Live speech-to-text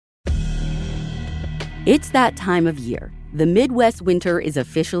It's that time of year. The Midwest winter is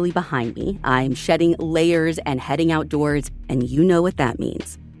officially behind me. I'm shedding layers and heading outdoors, and you know what that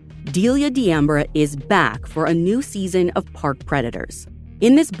means. Delia D'Ambra is back for a new season of Park Predators.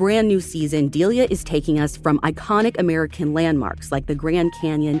 In this brand new season, Delia is taking us from iconic American landmarks like the Grand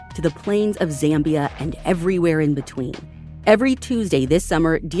Canyon to the plains of Zambia and everywhere in between. Every Tuesday this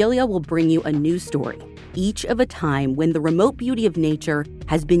summer, Delia will bring you a new story, each of a time when the remote beauty of nature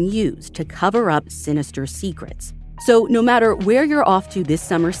has been used to cover up sinister secrets. So no matter where you're off to this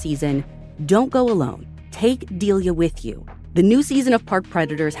summer season, don't go alone. Take Delia with you. The new season of Park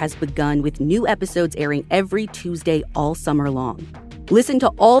Predators has begun with new episodes airing every Tuesday all summer long. Listen to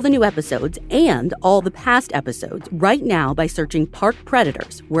all the new episodes and all the past episodes right now by searching Park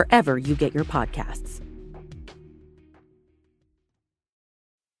Predators wherever you get your podcasts.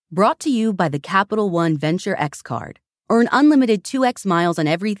 Brought to you by the Capital One Venture X card. Earn unlimited 2x miles on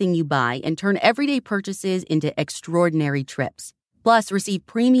everything you buy and turn everyday purchases into extraordinary trips. Plus, receive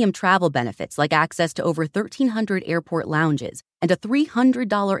premium travel benefits like access to over 1,300 airport lounges and a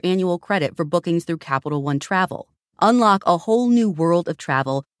 $300 annual credit for bookings through Capital One Travel. Unlock a whole new world of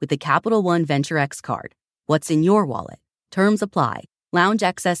travel with the Capital One Venture X card. What's in your wallet? Terms apply. Lounge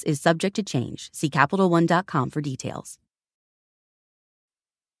access is subject to change. See CapitalOne.com for details.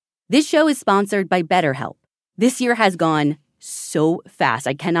 This show is sponsored by BetterHelp. This year has gone so fast.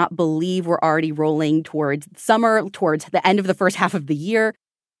 I cannot believe we're already rolling towards summer, towards the end of the first half of the year.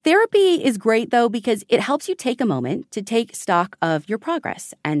 Therapy is great, though, because it helps you take a moment to take stock of your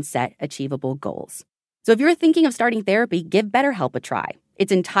progress and set achievable goals. So if you're thinking of starting therapy, give BetterHelp a try.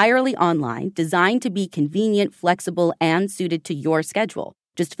 It's entirely online, designed to be convenient, flexible, and suited to your schedule.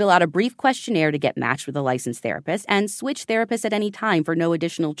 Just fill out a brief questionnaire to get matched with a licensed therapist and switch therapists at any time for no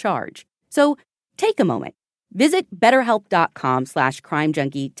additional charge. So take a moment. Visit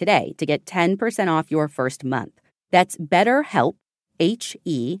BetterHelp.com/CrimeJunkie today to get 10% off your first month. That's BetterHelp,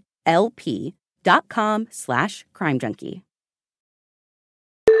 HELP.com/CrimeJunkie.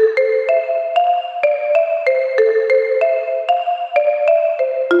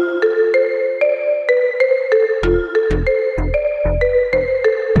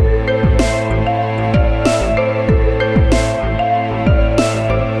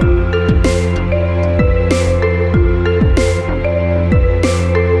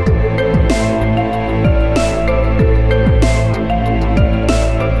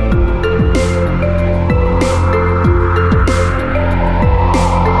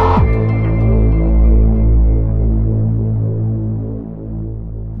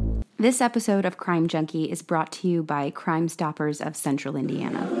 This episode of Crime Junkie is brought to you by Crime Stoppers of Central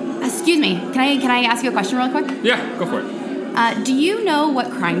Indiana. Excuse me, can I ask you a question real quick? Yeah, go for it. Do you know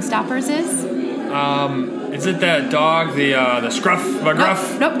what Crime Stoppers is? Is it that dog, the Scruff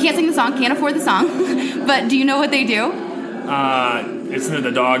McGruff? Nope, can't sing the song, can't afford the song. But do you know what they do? Isn't it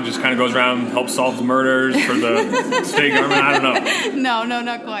the dog just kind of goes around and helps solve murders for the state government? I don't know. No,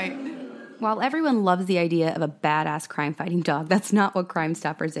 not quite. While everyone loves the idea of a badass crime-fighting dog, that's not what Crime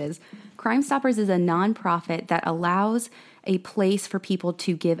Stoppers is. Crime Stoppers is a nonprofit that allows a place for people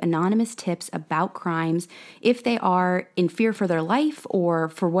to give anonymous tips about crimes if they are in fear for their life or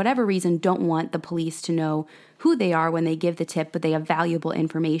for whatever reason don't want the police to know who they are when they give the tip, but they have valuable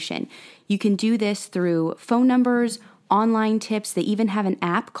information. You can do this through phone numbers, online tips. They even have an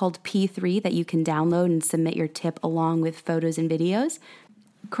app called P3 that you can download and submit your tip along with photos and videos.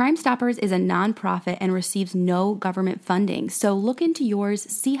 Crime Stoppers is a nonprofit and receives no government funding. So look into yours,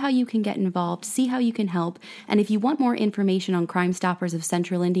 see how you can get involved, see how you can help. And if you want more information on Crime Stoppers of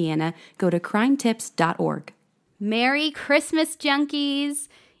Central Indiana, go to crimetips.org. Merry Christmas, junkies!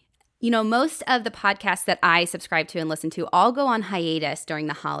 You know, most of the podcasts that I subscribe to and listen to all go on hiatus during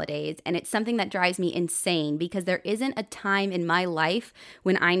the holidays, and it's something that drives me insane because there isn't a time in my life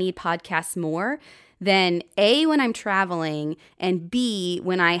when I need podcasts more than A, when I'm traveling, and B,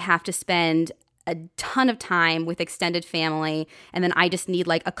 when I have to spend a ton of time with extended family, and then I just need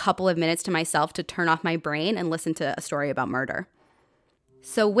like a couple of minutes to myself to turn off my brain and listen to a story about murder.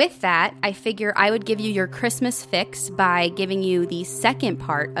 So with that, I figure I would give you your Christmas fix by giving you the second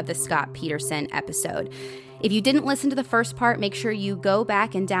part of the Scott Peterson episode. If you didn't listen to the first part, make sure you go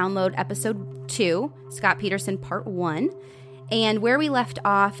back and download episode 2, Scott Peterson part 1. And where we left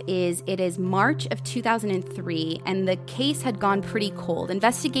off is it is March of 2003, and the case had gone pretty cold.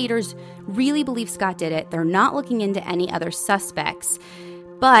 Investigators really believe Scott did it. They're not looking into any other suspects,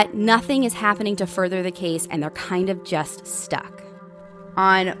 but nothing is happening to further the case, and they're kind of just stuck.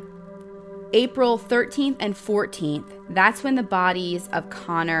 On April 13th and 14th, that's when the bodies of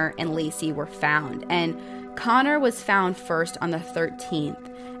Connor and Lacey were found. And Connor was found first on the 13th,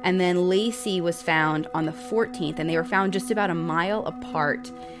 And then Lacey was found on the 14th, and they were found just about a mile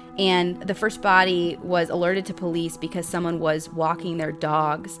apart. And the first body was alerted to police because someone was walking their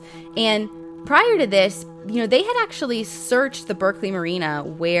dogs. And prior to this, they had actually searched the Berkeley Marina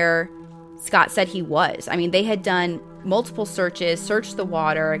where Scott said he was. I mean, they had done multiple searches, searched the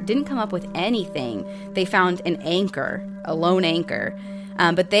water, didn't come up with anything. They found an anchor, a lone anchor.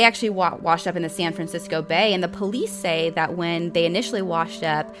 But they actually washed up in the San Francisco Bay. And the police say that when they initially washed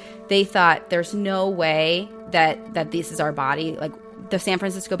up, they thought there's no way that this is our body. Like, the San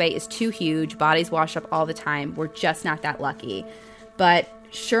Francisco Bay is too huge. Bodies wash up all the time. We're just not that lucky. But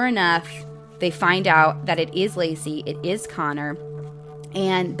sure enough, they find out that it is Lacey. It is Connor.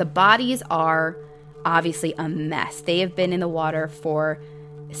 And the bodies are obviously a mess. They have been in the water for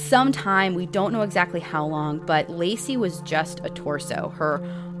some time. We don't know exactly how long, but Lacey was just a torso. Her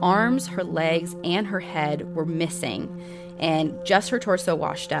arms, her legs, and her head were missing, and just her torso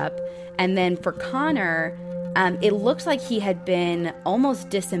washed up. And then for Connor, it looks like he had been almost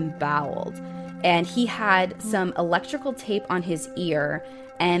disemboweled, and he had some electrical tape on his ear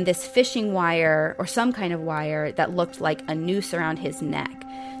and this fishing wire or some kind of wire that looked like a noose around his neck.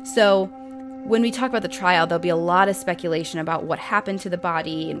 So when we talk about the trial, there'll be a lot of speculation about what happened to the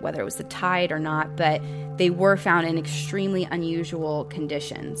body and whether it was the tide or not, but they were found in extremely unusual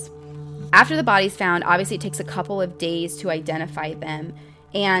conditions. After the body's found, obviously it takes a couple of days to identify them.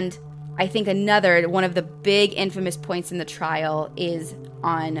 And I think one of the big infamous points in the trial is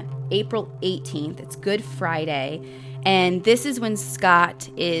on April 18th. It's Good Friday. And this is when Scott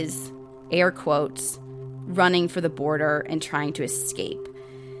is, air quotes, running for the border and trying to escape.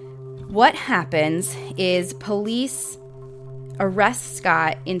 What happens is police arrest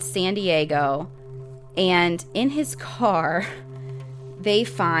Scott in San Diego, and in his car, they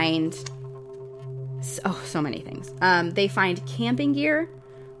find so many things. They find camping gear,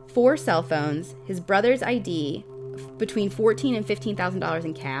 4 cell phones, his brother's ID, between $14,000 and $15,000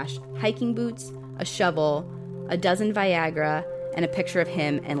 in cash, hiking boots, a shovel, a dozen Viagra, and a picture of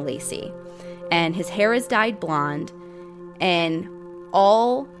him and Lacey. And his hair is dyed blonde, and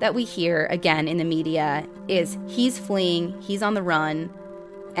all that we hear, again, in the media is he's fleeing, he's on the run,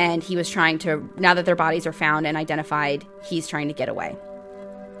 and he was trying to, now that their bodies are found and identified, he's trying to get away.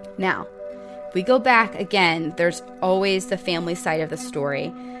 Now, if we go back again, there's always the family side of the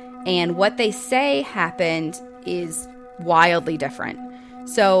story, and what they say happened is wildly different.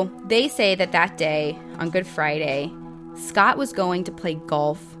 So they say that day, on Good Friday, Scott was going to play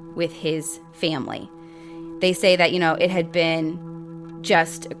golf with his family. They say that, it had been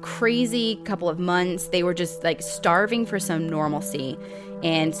just a crazy couple of months. They were just like starving for some normalcy.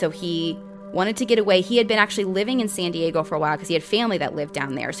 And so he wanted to get away. He had been actually living in San Diego for a while because he had family that lived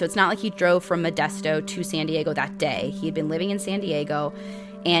down there. So it's not like he drove from Modesto to San Diego that day. He had been living in San Diego,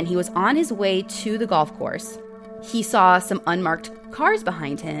 and he was on his way to the golf course. He saw some unmarked cars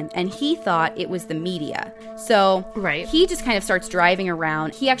behind him, and he thought it was the media. So He just kind of starts driving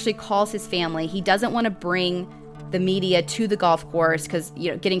around. He actually calls his family. He doesn't want to bring the media to the golf course because,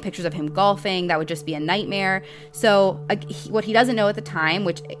 getting pictures of him golfing, that would just be a nightmare. So what he doesn't know at the time,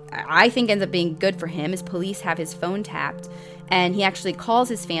 which I think ends up being good for him, is police have his phone tapped, and he actually calls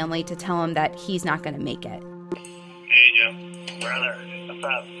his family to tell him that he's not going to make it. Hey, Joe. Brother, what's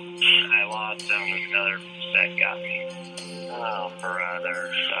up? I lost him. Another set got me. Oh,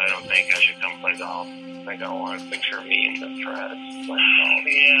 brother. I don't think I should come play golf. I don't want a picture of me in the press.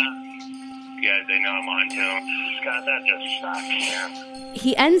 Yeah. Guys, they know I'm on to him. Scott, that just sucks, man.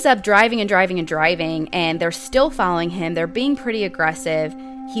 He ends up driving, and they're still following him. They're being pretty aggressive.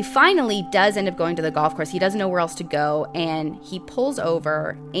 He finally does end up going to the golf course. He doesn't know where else to go, and he pulls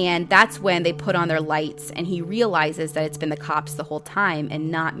over, and that's when they put on their lights, and he realizes that it's been the cops the whole time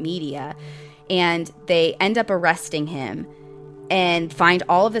and not media. And they end up arresting him and find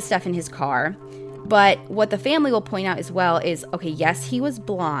all of the stuff in his car. But what the family will point out as well is, okay, yes, he was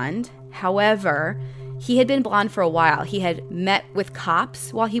blonde. However, he had been blonde for a while. He had met with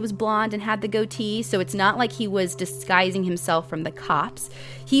cops while he was blonde and had the goatee. So it's not like he was disguising himself from the cops.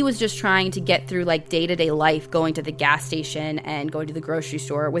 He was just trying to get through like day-to-day life, going to the gas station and going to the grocery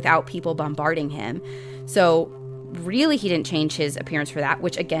store without people bombarding him. So really, he didn't change his appearance for that,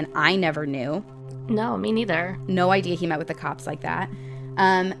 which again, I never knew. No, me neither. No idea he met with the cops like that.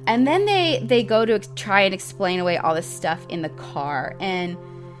 And then they go to try and explain away all this stuff in the car. And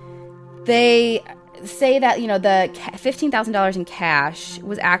they say that, the $15,000 in cash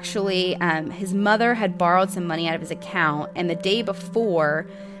was actually, his mother had borrowed some money out of his account. And the day before,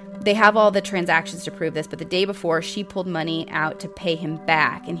 they have all the transactions to prove this, but the day before, she pulled money out to pay him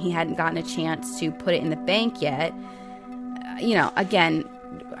back. And he hadn't gotten a chance to put it in the bank yet. Again,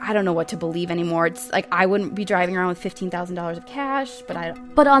 I don't know what to believe anymore. It's like I wouldn't be driving around with $15,000 of cash,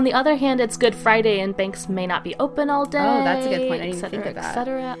 But on the other hand, it's Good Friday and banks may not be open all day. Oh, that's a good point. I didn't even think of that.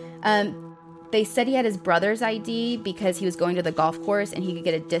 Etc. They said he had his brother's ID because he was going to the golf course and he could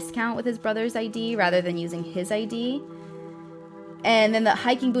get a discount with his brother's ID rather than using his ID. And then the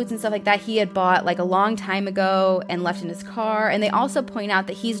hiking boots and stuff like that he had bought like a long time ago and left in his car. And they also point out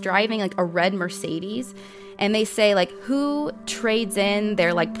that he's driving like a red Mercedes. And they say like, who trades in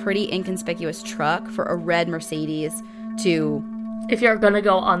their like pretty inconspicuous truck for a red Mercedes to... If you're going to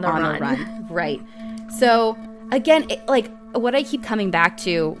go on the run. Right. So again, what I keep coming back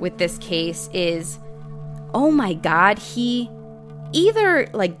to with this case is, oh my God, he either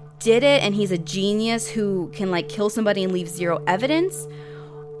like did it and he's a genius who can like kill somebody and leave zero evidence,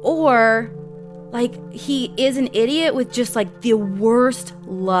 or like he is an idiot with just like the worst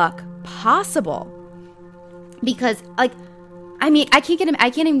luck possible. Because like, I mean, I can't even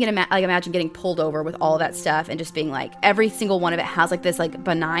imagine getting pulled over with all of that stuff and just being like, every single one of it has like this like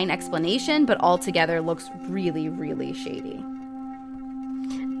benign explanation, but altogether looks really, really shady.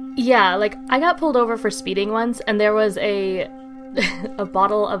 Yeah, like I got pulled over for speeding once, and there was a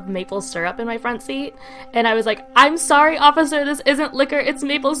bottle of maple syrup in my front seat, and I was like, "I'm sorry, officer, this isn't liquor, it's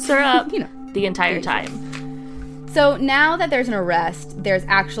maple syrup." The entire time. So now that there's an arrest, there's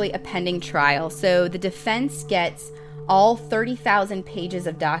actually a pending trial. So the defense gets all 30,000 pages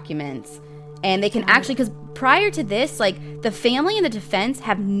of documents, and they can actually, because prior to this, like the family and the defense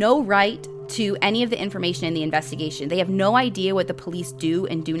have no right to any of the information in the investigation. They have no idea what the police do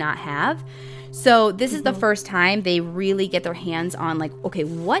and do not have. So this is the first time they really get their hands on like, okay,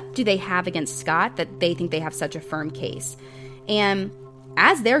 what do they have against Scott that they think they have such a firm case? And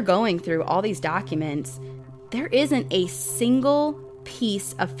as they're going through all these documents, there isn't a single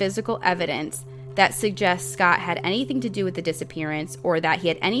piece of physical evidence that suggests Scott had anything to do with the disappearance or that he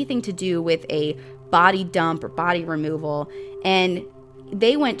had anything to do with a body dump or body removal. And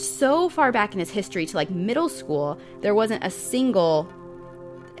they went so far back in his history to like middle school, there wasn't a single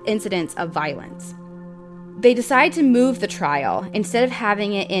incident of violence. They decide to move the trial. Instead of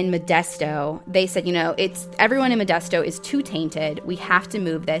having it in Modesto, they said, everyone in Modesto is too tainted. We have to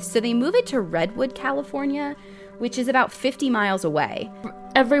move this. So they move it to Redwood, California, which is about 50 miles away.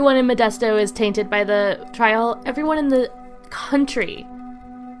 Everyone in Modesto is tainted by the trial. Everyone in the country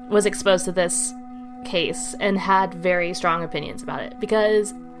was exposed to this case and had very strong opinions about it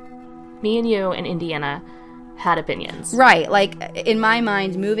because me and you in Indiana had opinions. Right. Like, in my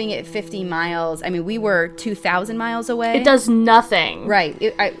mind, moving it 50 miles, I mean, we were 2,000 miles away. It does nothing.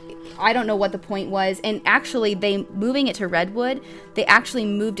 Right. I don't know what the point was. And actually, moving it to Redwood, they actually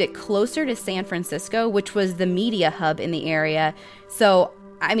moved it closer to San Francisco, which was the media hub in the area. So,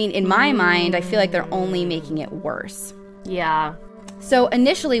 I mean, in my mind, I feel like they're only making it worse. Yeah. So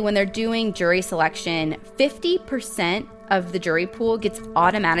initially, when they're doing jury selection, 50% of the jury pool gets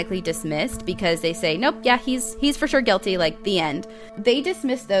automatically dismissed because they say, nope, yeah, he's for sure guilty, like the end. They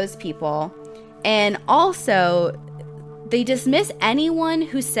dismiss those people. And also, they dismiss anyone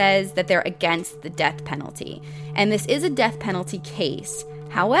who says that they're against the death penalty. And this is a death penalty case.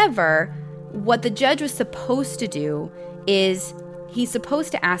 However, what the judge was supposed to do is he's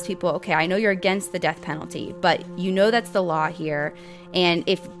supposed to ask people, okay, I know you're against the death penalty, but you know that's the law here. And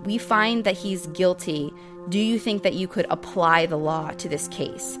if we find that he's guilty, do you think that you could apply the law to this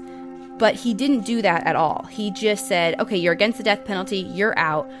case? But he didn't do that at all. He just said, okay, you're against the death penalty, you're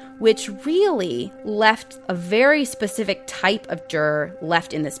out, which really left a very specific type of juror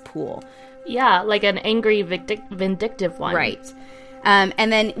left in this pool. Yeah, like an angry, vindictive one. Right.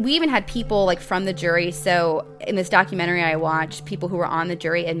 And then we even had people like from the jury. So in this documentary I watched, people who were on the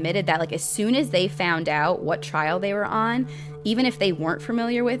jury admitted that like as soon as they found out what trial they were on, even if they weren't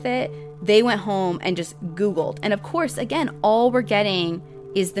familiar with it, they went home and just Googled. And of course, again, all we're getting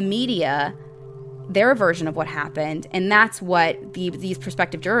is the media, their version of what happened. And that's what these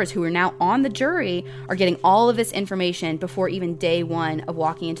prospective jurors who are now on the jury are getting all of this information before even day one of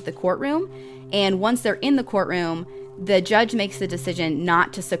walking into the courtroom. And once they're in the courtroom, the judge makes the decision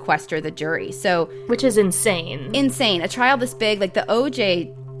not to sequester the jury. So, which is insane. Insane. A trial this big, like the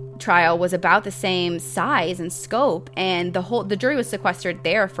OJ trial was about the same size and scope, and the jury was sequestered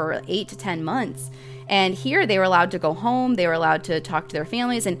there for 8 to 10 months. And here they were allowed to go home, they were allowed to talk to their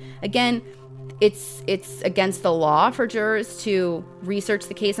families. And again, it's against the law for jurors to research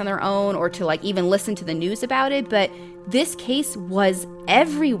the case on their own or to like even listen to the news about it, but this case was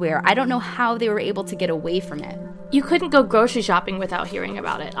everywhere. I don't know how they were able to get away from it. You couldn't go grocery shopping without hearing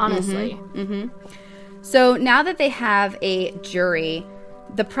about it, honestly. So now that they have a jury,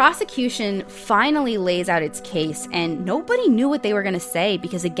 the prosecution finally lays out its case, and nobody knew what they were going to say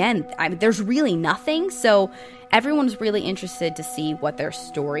because, again, there's really nothing. So everyone was really interested to see what their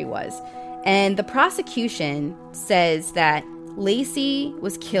story was. And the prosecution says that Laci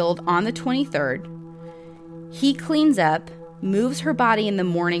was killed on the 23rd. He cleans up, moves her body in the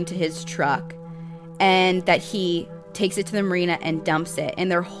morning to his truck, and that he takes it to the marina and dumps it. And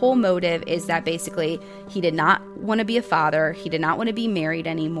their whole motive is that basically he did not want to be a father. He did not want to be married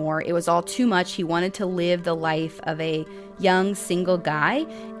anymore. It was all too much. He wanted to live the life of a young single guy,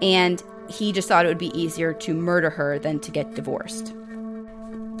 and he just thought it would be easier to murder her than to get divorced.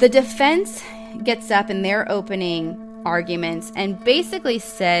 The defense gets up in their opening arguments and basically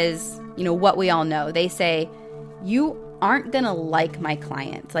says, you know, what we all know. They say, you aren't gonna like my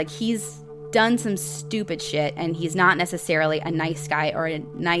client. Like, he's done some stupid shit, and he's not necessarily a nice guy or a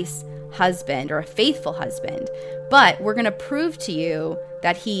nice husband or a faithful husband, but we're going to prove to you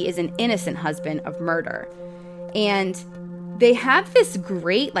that he is an innocent husband of murder. And they have this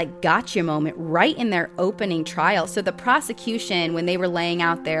great like gotcha moment right in their opening trial. So the prosecution, when they were laying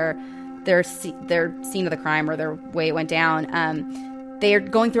out their scene of the crime, or their way it went down, they're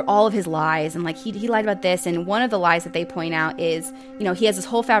going through all of his lies, and like he lied about this. And one of the lies that they point out is, you know, he has this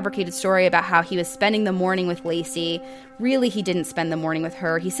whole fabricated story about how he was spending the morning with Laci. Really, he didn't spend the morning with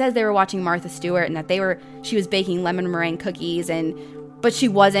her. He says they were watching Martha Stewart and that she was baking lemon meringue cookies, but she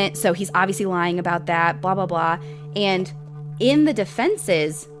wasn't. So he's obviously lying about that, blah, blah, blah. And in the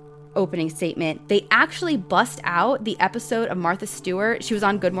defense's opening statement, they actually bust out the episode of Martha Stewart. She was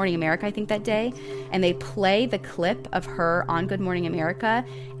on Good Morning America, I think, that day, and they play the clip of her on Good Morning America,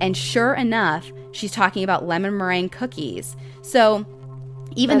 and sure enough, she's talking about lemon meringue cookies. So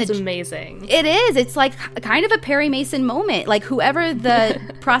even that's amazing. It is. It's like kind of a Perry Mason moment. Like, whoever the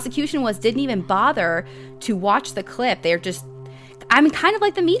prosecution was didn't even bother to watch the clip. They're just, kind of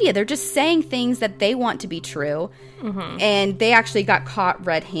like the media. They're just saying things that they want to be true. Mm-hmm. And they actually got caught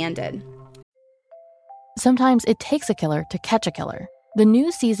red-handed. Sometimes it takes a killer to catch a killer. The new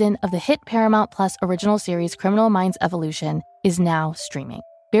season of the hit Paramount Plus original series Criminal Minds Evolution is now streaming.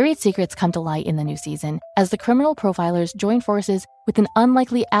 Buried secrets come to light in the new season as the criminal profilers join forces with an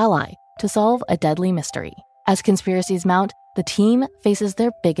unlikely ally to solve a deadly mystery. As conspiracies mount, the team faces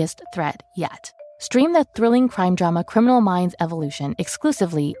their biggest threat yet. Stream the thrilling crime drama Criminal Minds Evolution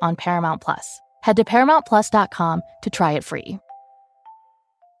exclusively on Paramount Plus. Head to ParamountPlus.com to try it free.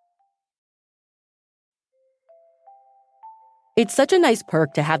 It's such a nice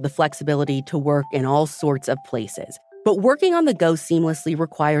perk to have the flexibility to work in all sorts of places. But working on the go seamlessly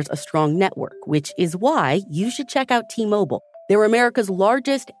requires a strong network, which is why you should check out T-Mobile. They're America's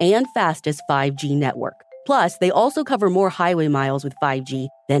largest and fastest 5G network. Plus, they also cover more highway miles with 5G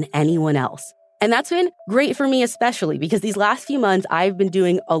than anyone else. And that's been great for me especially because these last few months, I've been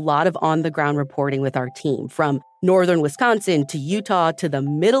doing a lot of on-the-ground reporting with our team, from northern Wisconsin to Utah to the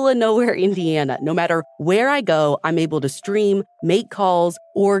middle of nowhere, Indiana. No matter where I go, I'm able to stream, make calls,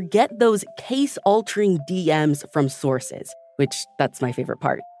 or get those case-altering DMs from sources, which that's my favorite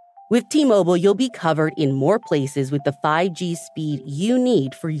part. With T-Mobile, you'll be covered in more places with the 5G speed you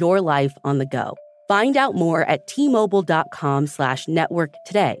need for your life on the go. Find out more at T-Mobile.com/network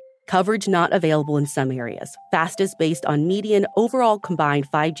today. Coverage not available in some areas. Fastest based on median overall combined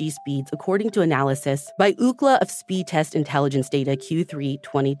 5G speeds, according to analysis by Ookla of Speed Test Intelligence Data Q3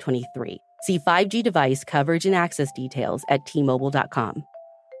 2023. See 5G device coverage and access details at T-Mobile.com.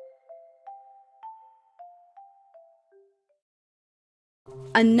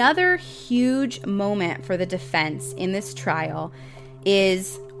 Another huge moment for the defense in this trial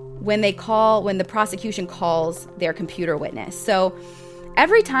is when the prosecution calls their computer witness. So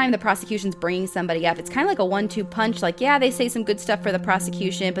every time the prosecution's bringing somebody up, it's kind of like a 1-2 punch. Like, yeah, they say some good stuff for the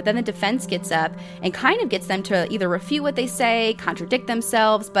prosecution, but then the defense gets up and kind of gets them to either refute what they say, contradict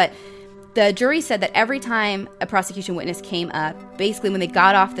themselves. But the jury said that every time a prosecution witness came up, basically when they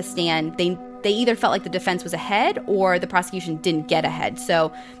got off the stand, they either felt like the defense was ahead or the prosecution didn't get ahead.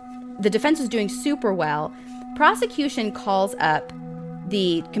 So the defense was doing super well. Prosecution calls up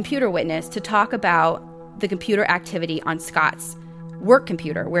the computer witness to talk about the computer activity on Scott's work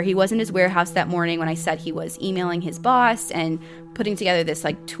computer, where he was in his warehouse that morning when I said he was emailing his boss and putting together this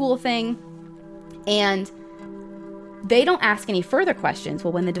like tool thing. And they don't ask any further questions.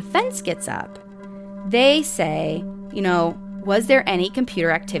 Well, when the defense gets up, they say, was there any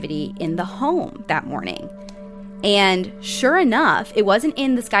computer activity in the home that morning? And sure enough, it wasn't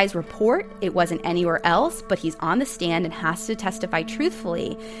in this guy's report. It wasn't anywhere else, but he's on the stand and has to testify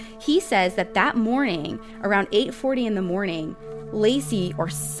truthfully. He says that morning, around 8:40 in the morning, Laci or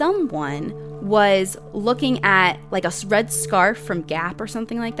someone was looking at like a red scarf from Gap or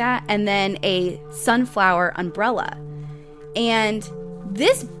something like that, and then a sunflower umbrella. And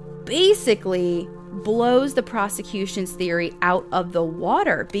this basically blows the prosecution's theory out of the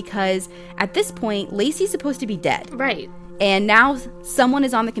water, because at this point, Lacey's supposed to be dead. Right. And now someone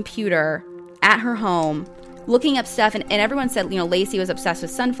is on the computer at her home looking up stuff, and everyone said, Lacey was obsessed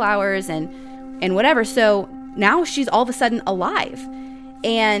with sunflowers and whatever. So now she's all of a sudden alive.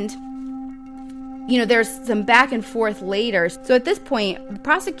 And there's some back and forth later. So at this point, the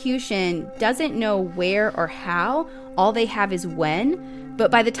prosecution doesn't know where or how. All they have is when. But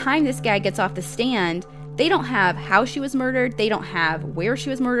by the time this guy gets off the stand, they don't have how she was murdered. They don't have where she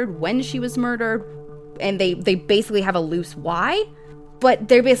was murdered, when she was murdered. And they basically have a loose why. But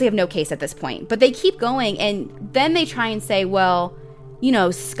they basically have no case at this point. But they keep going. And then they try and say, well,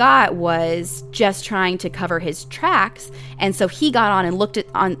 Scott was just trying to cover his tracks, and so he got on and looked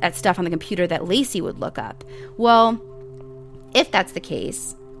at stuff on the computer that Lacey would look up. Well, if that's the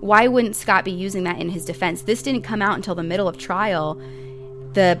case, why wouldn't Scott be using that in his defense? This didn't come out until the middle of trial.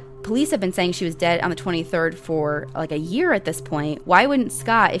 The police have been saying she was dead on the 23rd for like a year at this point. Why wouldn't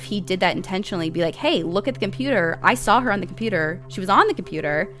Scott, if he did that intentionally, be like, hey, look at the computer. I saw her on the computer. She was on the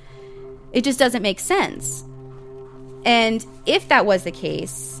computer. It just doesn't make sense. And if that was the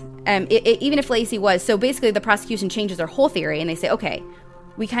case, even if Lacey was, so basically the prosecution changes their whole theory and they say, okay,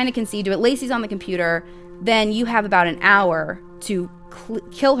 we kind of concede to it. Lacey's on the computer. Then you have about an hour to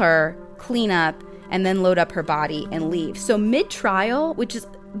kill her, clean up, and then load up her body and leave. So mid-trial,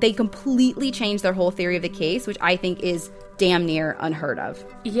 they completely changed their whole theory of the case, which I think is damn near unheard of.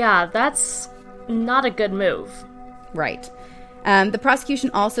 Yeah, that's not a good move. Right. The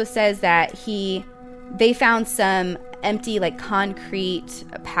prosecution also says that they found some empty concrete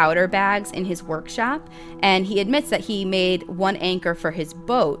powder bags in his workshop, and he admits that he made one anchor for his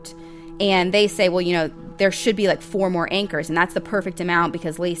boat. And they say, well, there should be 4 more anchors, and that's the perfect amount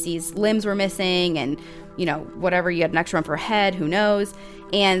because Lacey's limbs were missing, and whatever, you had an extra one for her head, who knows.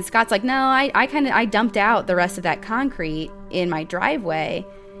 And Scott's like, no, I dumped out the rest of that concrete in my driveway.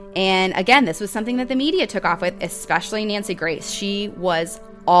 And again, this was something that the media took off with, especially Nancy Grace. She was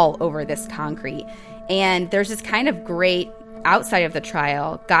all over this concrete. And there's this kind of great, outside of the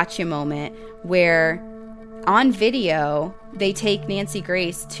trial, gotcha moment where on video, they take Nancy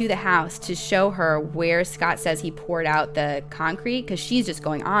Grace to the house to show her where Scott says he poured out the concrete, because she's just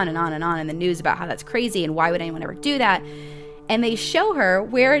going on and on and on in the news about how that's crazy and why would anyone ever do that. And they show her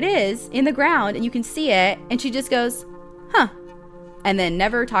where it is in the ground, and you can see it, and she just goes, huh, and then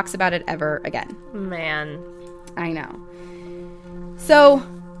never talks about it ever again. Man. I know. So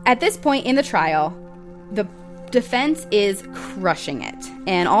at this point in the trial, the defense is crushing it.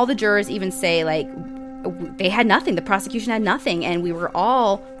 And all the jurors even say, they had nothing. The prosecution had nothing. And we were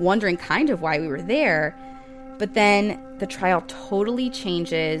all wondering kind of why we were there. But then the trial totally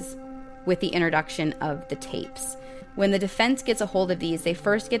changes with the introduction of the tapes. When the defense gets a hold of these, they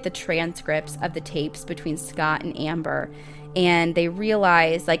first get the transcripts of the tapes between Scott and Amber. And they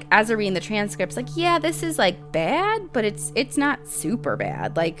realize, as they're reading the transcripts, yeah, this is bad, but it's not super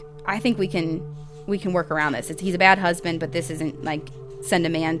bad. I think we can work around this. He's a bad husband, but this isn't send a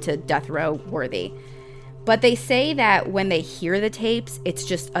man to death row worthy. But they say that when they hear the tapes, it's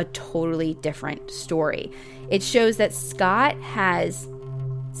just a totally different story. It shows that Scott has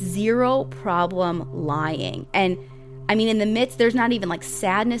zero problem lying. And I mean, in the midst, there's not even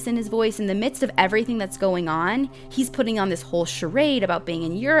sadness in his voice. In the midst of everything that's going on, he's putting on this whole charade about being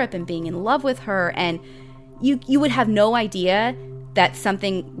in Europe and being in love with her. And you would have no idea that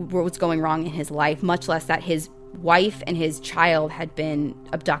something was going wrong in his life, much less that his wife and his child had been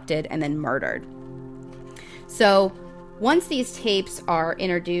abducted and then murdered. So once these tapes are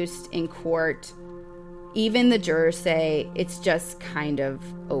introduced in court, even the jurors say it's just kind of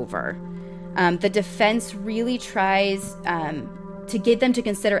over. The defense really tries to get them to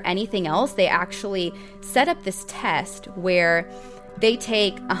consider anything else. They actually set up this test where they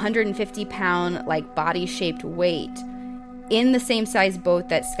take 150-pound body-shaped weight in the same size boat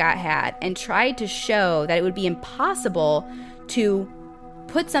that Scott had and tried to show that it would be impossible to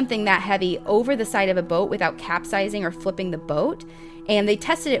put something that heavy over the side of a boat without capsizing or flipping the boat. And they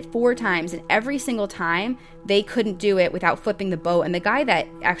tested it 4 times, and every single time they couldn't do it without flipping the boat. And the guy that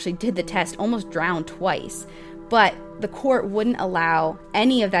actually did the test almost drowned twice. But the court wouldn't allow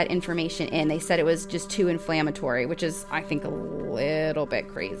any of that information in. They said it was just too inflammatory, which is, I think, a little bit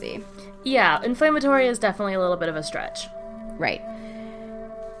crazy. Yeah, inflammatory is definitely a little bit of a stretch. Right.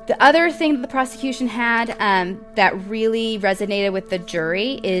 The other thing that the prosecution had that really resonated with the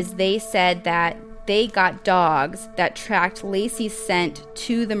jury is they said that they got dogs that tracked Lacey's scent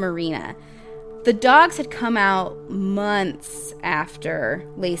to the marina. The dogs had come out months after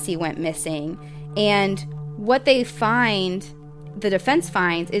Laci went missing, and what they find, the defense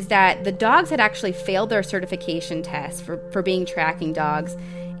finds, is that the dogs had actually failed their certification test for being tracking dogs,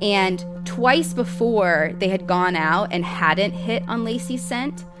 and twice before they had gone out and hadn't hit on Laci's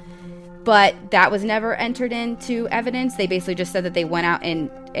scent, but that was never entered into evidence. They basically just said that they went out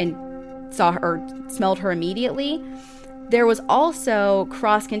and saw her or smelled her immediately. There was also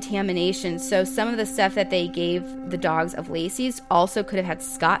cross-contamination, so some of the stuff that they gave the dogs of Laci's also could have had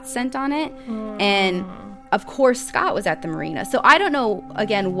Scott's scent on it, and of course Scott was at the marina. So I don't know,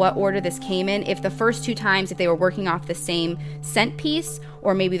 again, what order this came in, if the first 2 times, if they were working off the same scent piece,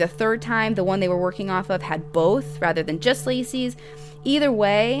 or maybe the third time, the one they were working off of had both rather than just Laci's. Either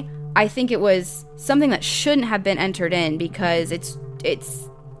way, I think it was something that shouldn't have been entered in, because it's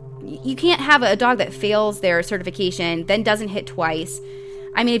you can't have a dog that fails their certification, then doesn't hit twice.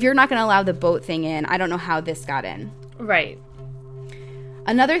 I mean, if you're not going to allow the boat thing in, I don't know how this got in. Right.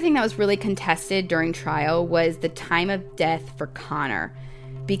 Another thing that was really contested during trial was the time of death for Connor.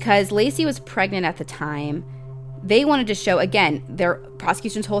 Because Laci was pregnant at the time, they wanted to show, again, their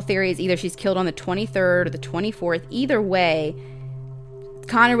prosecution's whole theory is either she's killed on the 23rd or the 24th. Either way,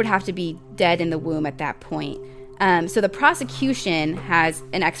 Connor would have to be dead in the womb at that point. So the prosecution has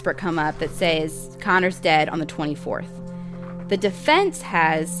an expert come up that says Connor's dead on the 24th. The defense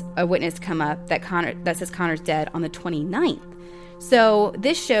has a witness come up that says Connor's dead on the 29th. So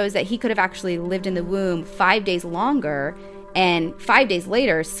this shows that he could have actually lived in the womb 5 days longer, and 5 days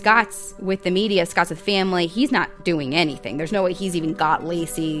later, Scott's with the media, Scott's with family. He's not doing anything. There's no way he's even got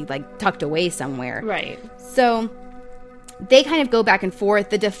Laci tucked away somewhere. Right. So they kind of go back and forth.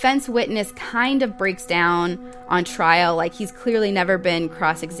 The defense witness kind of breaks down on trial, like he's clearly never been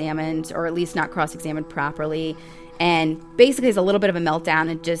cross-examined, or at least not cross-examined properly, and basically has a little bit of a meltdown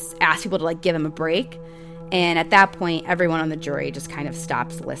and just asks people to give him a break. And at that point, everyone on the jury just kind of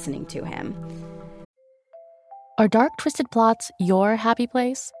stops listening to him. Are dark, twisted plots your happy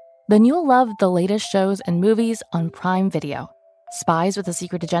place? Then you'll love the latest shows and movies on Prime Video. Spies with a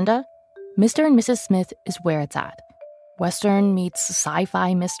Secret Agenda? Mr. and Mrs. Smith is where it's at. Western meets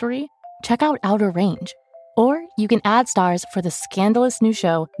sci-fi mystery? Check out Outer Range. Or you can add stars for the scandalous new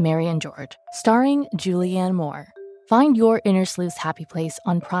show Mary and George, starring Julianne Moore. Find your inner sleuth's happy place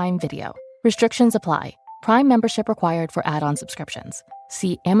on Prime Video. Restrictions apply. Prime membership required for add-on subscriptions.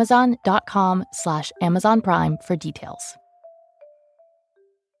 See Amazon.com/Amazon Prime for details.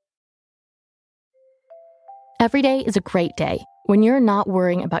 Every day is a great day when you're not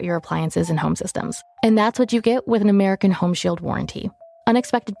worrying about your appliances and home systems. And that's what you get with an American Home Shield warranty.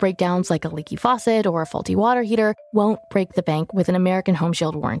 Unexpected breakdowns like a leaky faucet or a faulty water heater won't break the bank with an American Home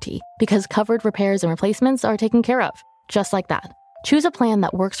Shield warranty, because covered repairs and replacements are taken care of, just like that. Choose a plan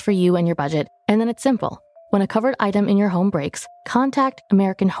that works for you and your budget, and then it's simple. When a covered item in your home breaks, contact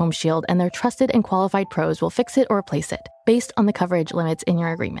American Home Shield, and their trusted and qualified pros will fix it or replace it based on the coverage limits in your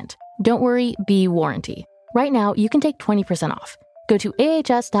agreement. Don't worry, be warranty. Right now, you can take 20% off. Go to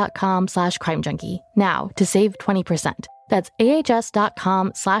ahs.com/crimejunkie now to save 20%. That's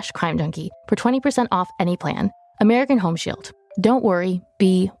ahs.com/crimejunkie for 20% off any plan. American Home Shield. Don't worry,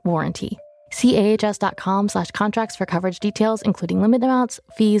 be warranty. See ahs.com/contracts for coverage details, including limit amounts,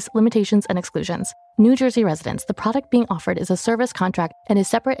 fees, limitations, and exclusions. New Jersey residents, the product being offered is a service contract and is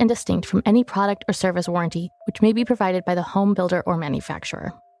separate and distinct from any product or service warranty, which may be provided by the home builder or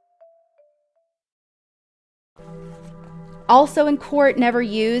manufacturer. Also in court, never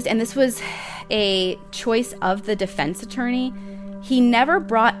used, and this was a choice of the defense attorney, he never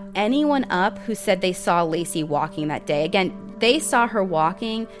brought anyone up who said they saw Laci walking that day. Again, they saw her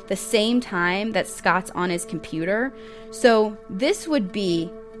walking the same time that Scott's on his computer. So this would be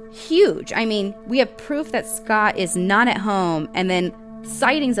huge. I mean, we have proof that Scott is not at home, and then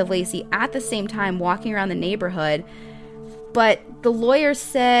sightings of Laci at the same time walking around the neighborhood. But the lawyer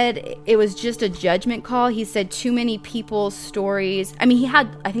said it was just a judgment call. He said too many people's stories. I mean, he had,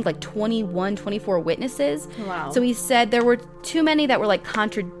 I think, 24 witnesses. Wow. So he said there were too many that were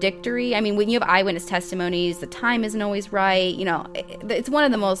contradictory. I mean, when you have eyewitness testimonies, the time isn't always right. You know, it's one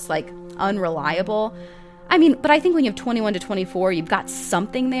of the most unreliable. I mean, but I think when you have 21 to 24, you've got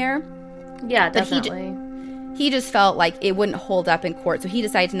something there. Yeah, definitely. He just felt like it wouldn't hold up in court, so he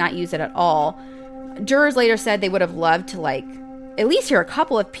decided to not use it at all. Jurors later said they would have loved to at least hear a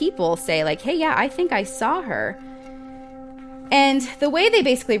couple of people say hey, yeah, I think I saw her. And the way they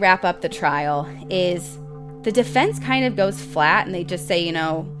basically wrap up the trial is the defense kind of goes flat, and they just say,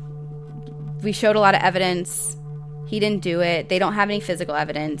 we showed a lot of evidence. He didn't do it. They don't have any physical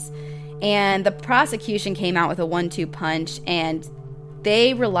evidence. And the prosecution came out with a 1-2 punch and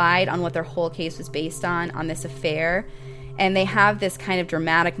they relied on what their whole case was based on this affair. And they have this kind of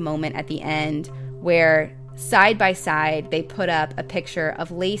dramatic moment at the end where side by side they put up a picture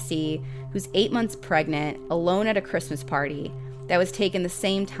of Lacey, who's 8 months pregnant, alone at a Christmas party that was taken the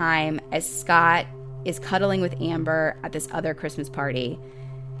same time as Scott is cuddling with Amber at this other Christmas party,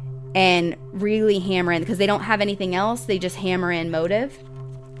 and really hammer in, because they don't have anything else, they just hammer in motive.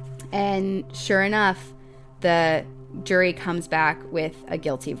 And sure enough, the jury comes back with a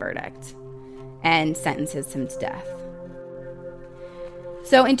guilty verdict and sentences him to death.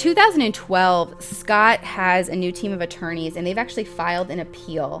 So in 2012, Scott has a new team of attorneys, and they've actually filed an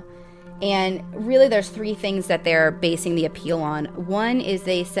appeal. And really, there's three things that they're basing the appeal on. One is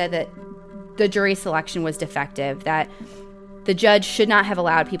they said that the jury selection was defective, that the judge should not have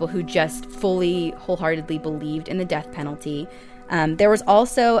allowed people who just fully, wholeheartedly believed in the death penalty. There was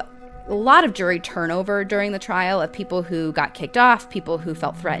also a lot of jury turnover during the trial of people who got kicked off, people who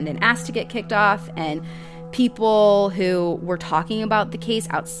felt threatened and asked to get kicked off, and people who were talking about the case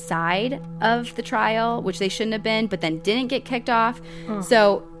outside of the trial, which they shouldn't have been, but then didn't get kicked off.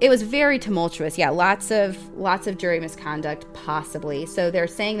 So it was very tumultuous. Yeah, lots of jury misconduct, possibly. So they're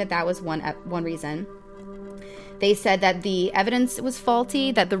saying that was one reason. They said that the evidence was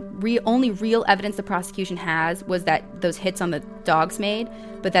faulty, that the only real evidence the prosecution has was that those hits on the dogs made,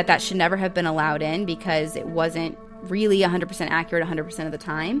 but that should never have been allowed in because it wasn't really 100% accurate 100% of the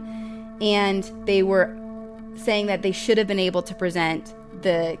time. And they were saying that they should have been able to present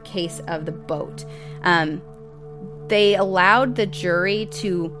the case of the boat. They allowed the jury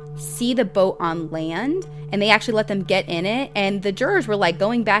to see the boat on land, and they actually let them get in it, and the jurors were like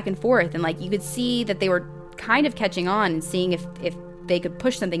going back and forth, and like you could see that they were kind of catching on and seeing if they could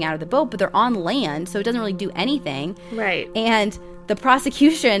push something out of the boat, but they're on land, so it doesn't really do anything. Right. And the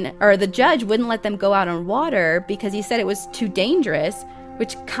prosecution, or the judge, wouldn't let them go out on water because he said it was too dangerous,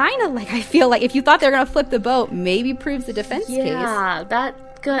 which kind of, like, I feel like if you thought they were going to flip the boat, maybe proves the defense case. Yeah,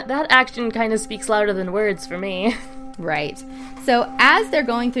 that action kind of speaks louder than words for me. Right. So as they're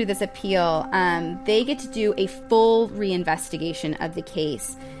going through this appeal, they get to do a full reinvestigation of the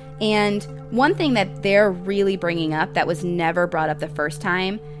case. And one thing that they're really bringing up that was never brought up the first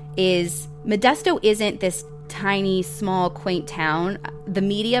time is Modesto isn't this tiny, small, quaint town. The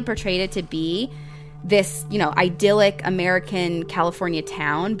media portrayed it to be this, idyllic American California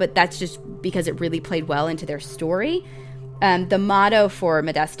town, but that's just because it really played well into their story. The motto for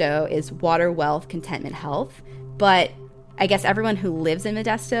Modesto is water, wealth, contentment, health. But I guess everyone who lives in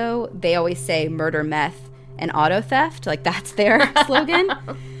Modesto, they always say murder, meth, and auto theft. Like, that's their slogan.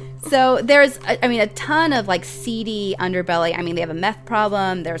 So there's, a ton of, like, seedy underbelly. I mean, they have a meth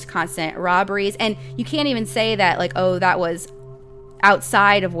problem. There's constant robberies. And you can't even say that, like, oh, that was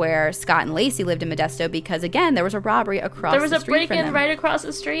outside of where Scott and Lacey lived in Modesto, because, again, there was a robbery across the street. There was a break-in right across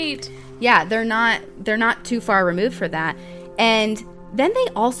the street. Yeah, they're not too far removed for that. And then they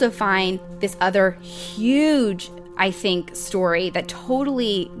also find this other huge, I think, story that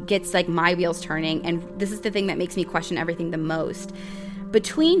totally gets, like, my wheels turning. And this is the thing that makes me question everything the most.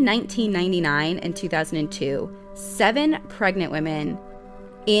 Between 1999 and 2002, 7 pregnant women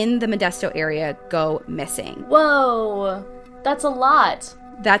in the Modesto area go missing. Whoa, that's a lot.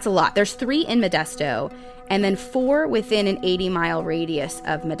 That's a lot. There's 3 in Modesto, and then 4 within an 80-mile radius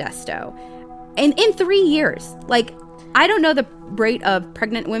of Modesto. And in 3 years. Like, I don't know the rate of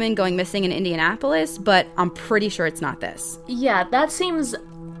pregnant women going missing in Indianapolis, but I'm pretty sure it's not this. Yeah, that seems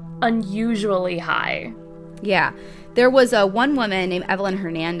unusually high. Yeah. There was one woman named Evelyn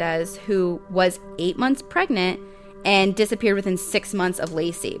Hernandez who was 8 months pregnant and disappeared within 6 months of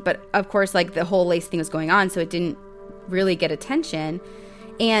Lacey. But, of course, like, the whole Lacey thing was going on, so it didn't really get attention.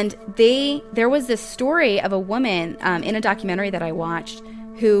 And there was this story of a woman in a documentary that I watched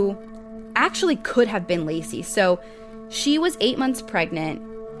who actually could have been Lacey. So she was 8 months pregnant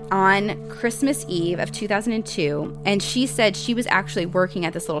on Christmas Eve of 2002, and she said she was actually working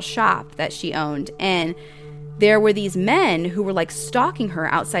at this little shop that she owned, and there were these men who were, like, stalking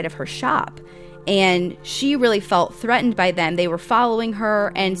her outside of her shop, and she really felt threatened by them. They were following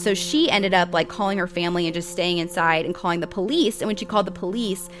her, and so she ended up, like, calling her family and just staying inside and calling the police, and when she called the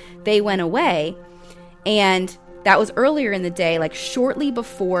police, they went away. And that was earlier in the day, like, shortly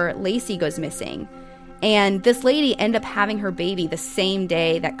before Lacey goes missing. And this lady ended up having her baby the same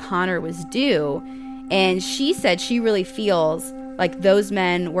day that Connor was due, and she said she really feels like those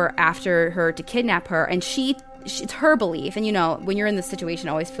men were after her to kidnap her, and it's her belief, and when you're in this situation,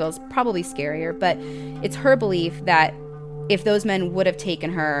 it always feels probably scarier, but it's her belief that if those men would have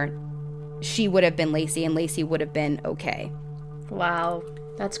taken her, she would have been Lacey, and Lacey would have been okay. Wow.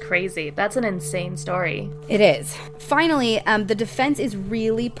 That's crazy. That's an insane story. It is. Finally, the defense is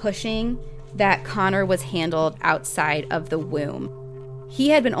really pushing that Connor was handled outside of the womb. He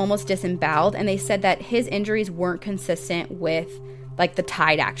had been almost disemboweled, and they said that his injuries weren't consistent with like the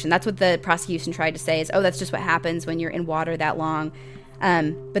tide action. That's what the prosecution tried to say is, oh, that's just what happens when you're in water that long.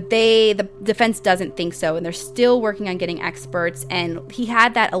 But the defense doesn't think so, and they're still working on getting experts. And he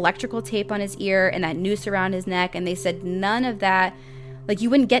had that electrical tape on his ear and that noose around his neck, and they said none of that. Like,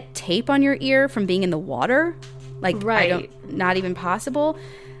 you wouldn't get tape on your ear from being in the water. Like, right. Not even possible.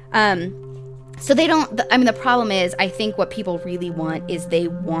 So they don't, the problem is, I think what people really want is they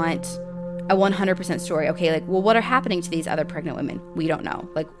want a 100% story. Okay, like, well, what are happening to these other pregnant women? We don't know.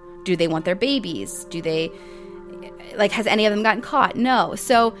 Like, do they want their babies? Do they, like, has any of them gotten caught? No.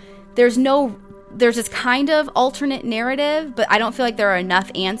 So there's this kind of alternate narrative, but I don't feel like there are enough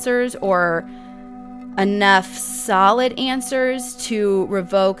answers or enough solid answers to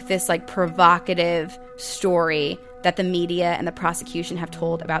revoke this, like, provocative story that the media and the prosecution have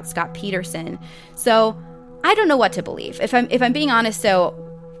told about Scott Peterson. So I don't know what to believe. If I'm being honest, so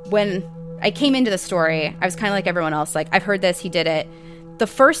when I came into the story, I was kind of like everyone else. Like, I've heard this, he did it. The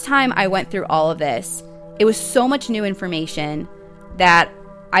first time I went through all of this, it was so much new information that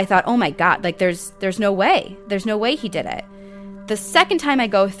I thought, oh my God, like there's no way. There's no way he did it. The second time I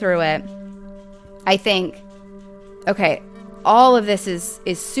go through it, I think, okay, all of this is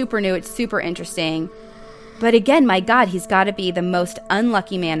super new. It's super interesting. But again, my God, he's got to be the most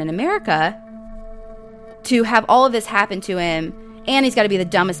unlucky man in America to have all of this happen to him. And he's got to be the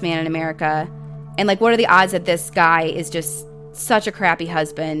dumbest man in America. And, like, what are the odds that this guy is just such a crappy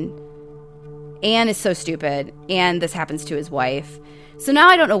husband and is so stupid, and this happens to his wife? So now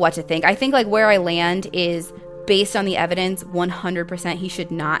I don't know what to think. I think, like, where I land is based on the evidence, 100% he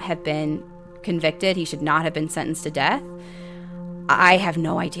should not have been convicted. He should not have been sentenced to death. I have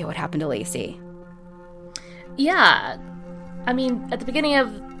no idea what happened to Lacey. Yeah. I mean, at the beginning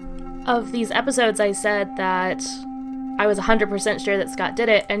of these episodes, I said that I was 100% sure that Scott did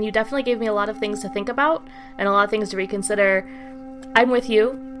it, and you definitely gave me a lot of things to think about and a lot of things to reconsider. I'm with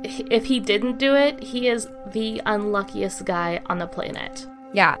you. If he didn't do it, he is the unluckiest guy on the planet.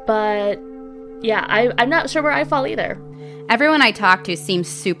 Yeah. But, yeah, I'm not sure where I fall either. Everyone I talk to seems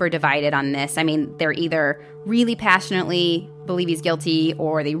super divided on this. I mean, they're either really passionately believe he's guilty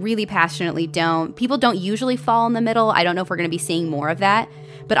or they really passionately don't. People don't usually fall in the middle. I don't know if we're going to be seeing more of that.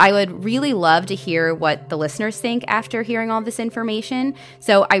 But I would really love to hear what the listeners think after hearing all this information.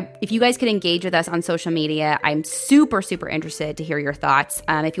 So if you guys could engage with us on social media, I'm super, super interested to hear your thoughts.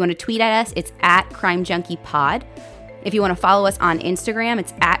 If you want to tweet at us, it's at Crime Junkie Pod. If you want to follow us on Instagram,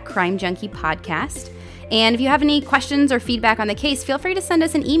 it's at Crime Junkie Podcast. And if you have any questions or feedback on the case, feel free to send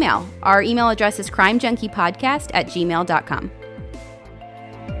us an email. Our email address is crimejunkiepodcast@gmail.com.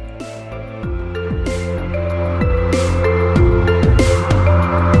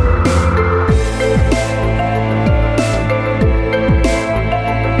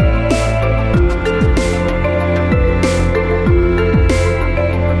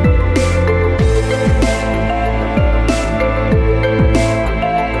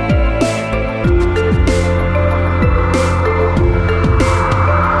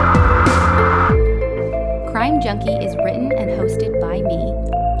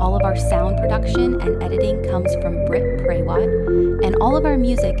 Sound production and editing comes from Britt Praywat, and all of our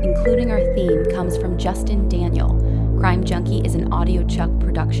music, including our theme, comes from Justin Daniel. Crime Junkie is an Audio Chuck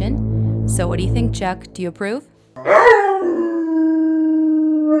production. So what do you think, Chuck? Do you approve?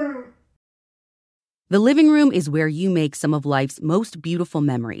 The living room is where you make some of life's most beautiful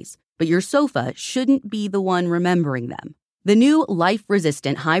memories, but your sofa shouldn't be the one remembering them. The new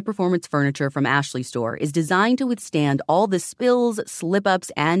life-resistant high-performance furniture from Ashley Store is designed to withstand all the spills,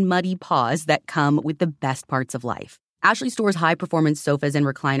 slip-ups, and muddy paws that come with the best parts of life. Ashley Store's high-performance sofas and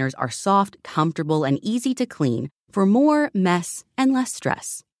recliners are soft, comfortable, and easy to clean for more mess and less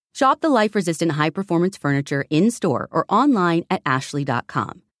stress. Shop the life-resistant high-performance furniture in-store or online at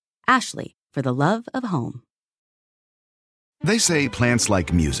ashley.com. Ashley, for the love of home. They say plants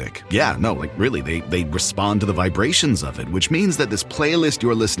like music. Yeah, no, like really, they respond to the vibrations of it, which means that this playlist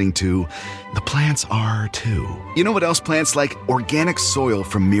you're listening to, the plants are too. You know what else plants like? Organic soil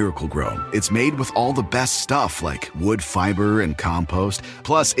from Miracle-Gro. It's made with all the best stuff like wood fiber and compost.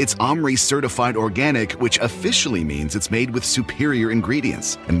 Plus, it's OMRI certified organic, which officially means it's made with superior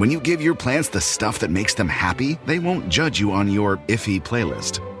ingredients. And when you give your plants the stuff that makes them happy, they won't judge you on your iffy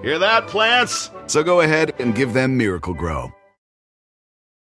playlist. Hear that, plants? So go ahead and give them Miracle-Gro.